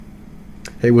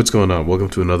Hey, what's going on? Welcome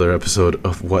to another episode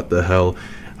of What the Hell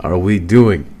Are We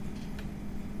Doing?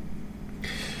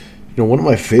 One of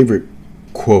my favorite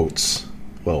quotes,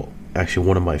 actually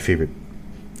one of my favorite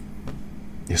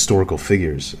historical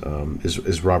figures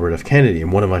is Robert F. Kennedy.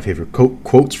 And one of my favorite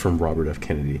quotes from Robert F.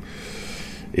 Kennedy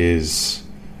is,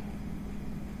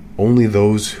 "Only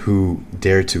those who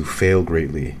dare to fail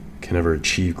greatly can ever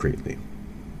achieve greatly."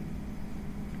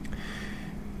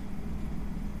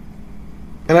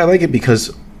 And I like it because,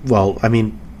 it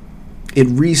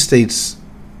restates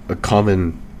a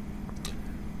common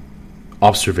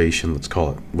observation, let's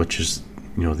call it, which is,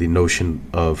 the notion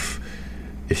of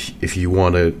if you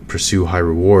want to pursue high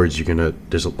rewards,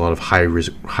 there's a lot of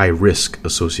high risk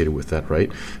associated with that,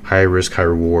 right? High risk, high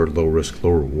reward, low risk, low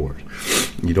reward.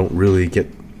 You don't really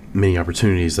get many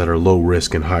opportunities that are low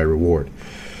risk and high reward.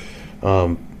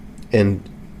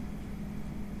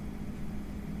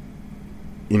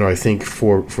 I think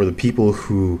for the people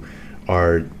who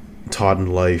are taught in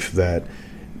life that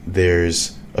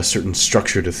there's a certain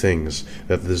structure to things,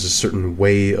 that there's a certain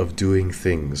way of doing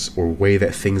things, or way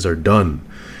that things are done,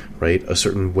 right? A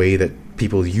certain way that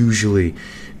people usually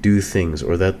do things,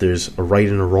 or that there's a right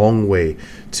and a wrong way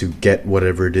to get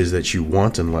whatever it is that you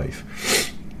want in life.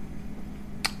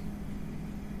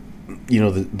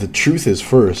 The truth is,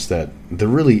 first, that there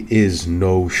really is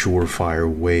no surefire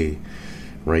way,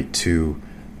 right, to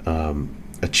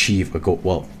achieve a goal.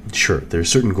 Well, sure, there are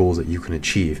certain goals that you can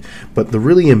achieve, but the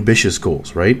really ambitious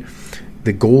goals, right?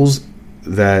 The goals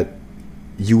that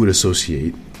you would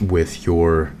associate with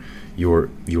your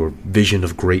vision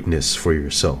of greatness for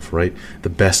yourself, right? The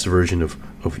best version of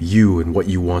you and what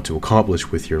you want to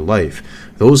accomplish with your life.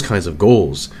 Those kinds of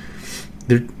goals,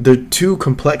 they're too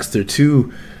complex, they're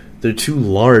too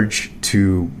large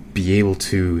to be able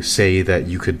to say that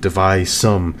you could devise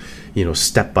some,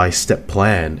 step-by-step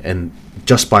plan, and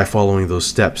just by following those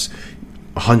steps,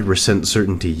 100%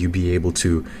 certainty you'd be able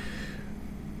to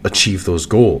achieve those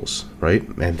goals, right?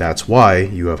 And that's why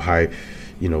you have high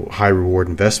reward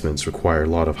investments require a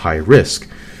lot of high risk.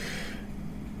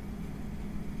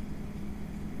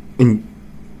 And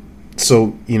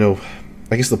so,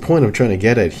 I guess the point I'm trying to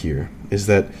get at here is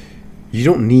that you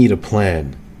don't need a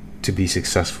plan to be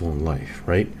successful in life,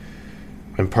 right?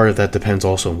 And part of that depends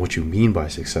also on what you mean by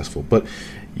successful. But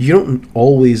you don't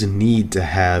always need to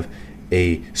have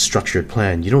a structured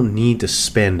plan. You don't need to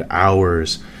spend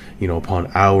hours,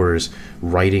 upon hours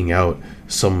writing out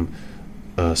some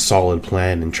solid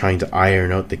plan and trying to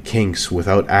iron out the kinks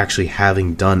without actually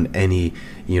having done any,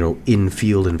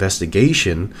 in-field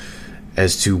investigation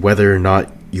as to whether or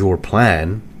not your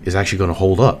plan is actually going to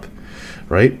hold up,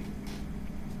 right?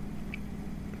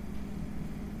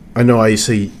 I know I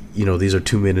say, these are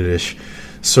 2-minute-ish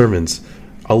sermons.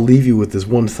 I'll leave you with this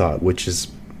one thought, which is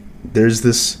there's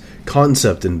this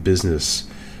concept in business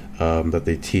that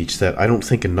they teach that I don't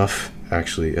think enough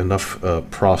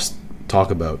profs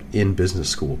talk about in business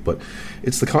school, but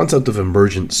it's the concept of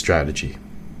emergent strategy,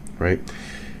 right?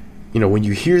 When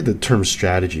you hear the term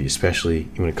strategy, especially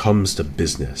when it comes to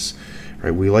business,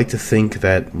 right, we like to think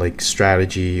that like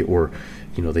strategy, or,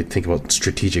 they think about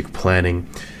strategic planning,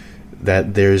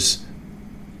 that there's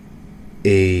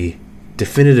a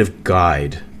definitive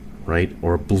guide, right,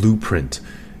 or a blueprint,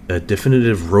 a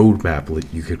definitive roadmap,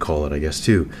 you could call it, I guess,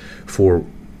 too, for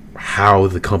how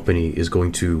the company is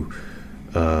going to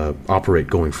operate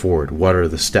going forward. What are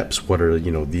the steps? What are,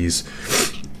 these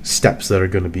steps that are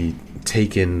going to be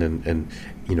taken, and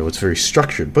it's very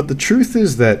structured. But the truth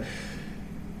is that,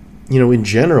 in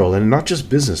general, and not just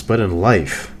business, but in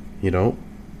life,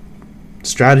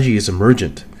 strategy is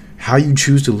emergent. How you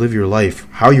choose to live your life,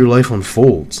 how your life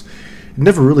unfolds, it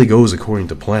never really goes according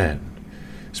to plan,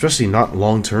 especially not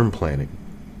long-term planning.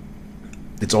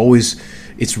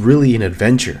 It's really an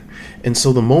adventure. And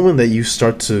so the moment that you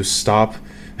the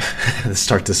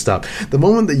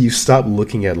moment that you stop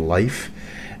looking at life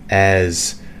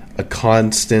as a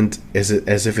constant, as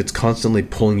if it's constantly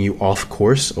pulling you off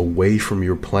course, away from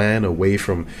your plan, away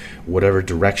from whatever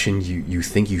direction you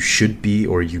think you should be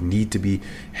or you need to be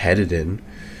headed in,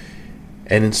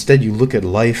 and instead you look at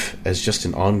life as just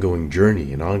an ongoing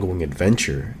journey, an ongoing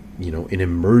adventure, an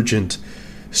emergent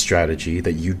strategy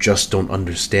that you just don't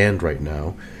understand right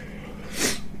now,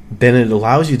 then it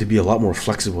allows you to be a lot more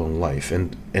flexible in life.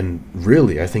 And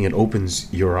really, I think it opens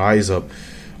your eyes up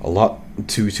a lot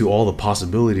to all the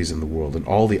possibilities in the world and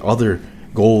all the other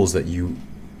goals that you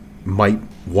might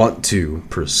want to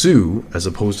pursue, as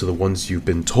opposed to the ones you've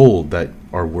been told that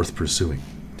are worth pursuing.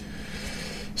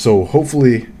 So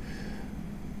hopefully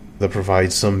that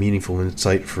provides some meaningful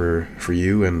insight for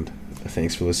you, and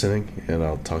thanks for listening, and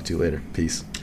I'll talk to you later. Peace.